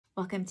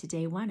Welcome to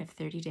day 1 of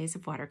 30 days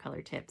of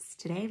watercolor tips.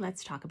 Today,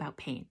 let's talk about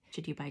paint.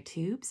 Should you buy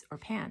tubes or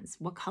pans?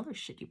 What colors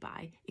should you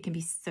buy? It can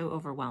be so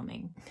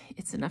overwhelming.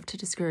 It's enough to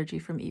discourage you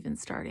from even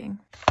starting.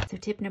 So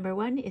tip number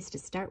 1 is to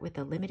start with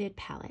a limited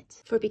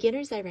palette. For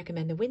beginners, I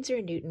recommend the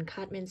Winsor & Newton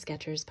Cotman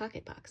Sketchers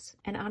Pocket Box.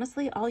 And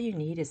honestly, all you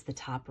need is the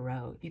top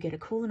row. You get a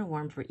cool and a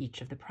warm for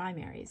each of the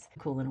primaries. A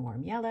cool and a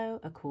warm yellow,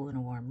 a cool and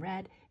a warm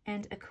red,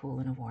 and a cool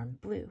and a warm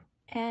blue.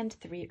 And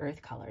 3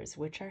 earth colors,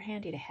 which are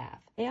handy to have.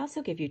 They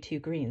also give you 2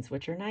 greens,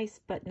 which are nice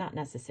but not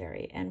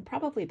necessary, and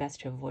probably best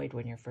to avoid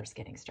when you're first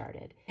getting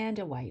started. And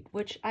a white,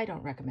 which I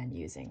don't recommend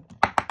using.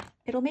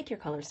 It'll make your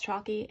colors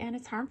chalky, and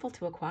it's harmful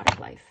to aquatic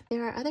life.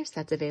 There are other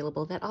sets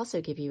available that also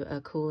give you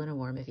a cool and a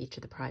warm of each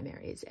of the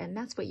primaries, and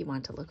that's what you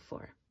want to look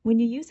for. When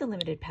you use a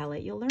limited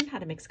palette, you'll learn how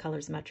to mix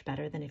colors much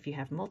better than if you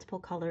have multiple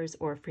colors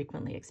or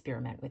frequently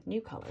experiment with new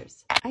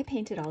colors. I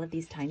painted all of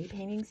these tiny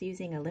paintings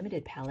using a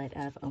limited palette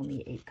of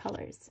only 8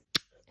 colors.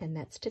 And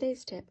that's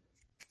today's tip.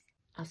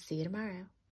 I'll see you tomorrow.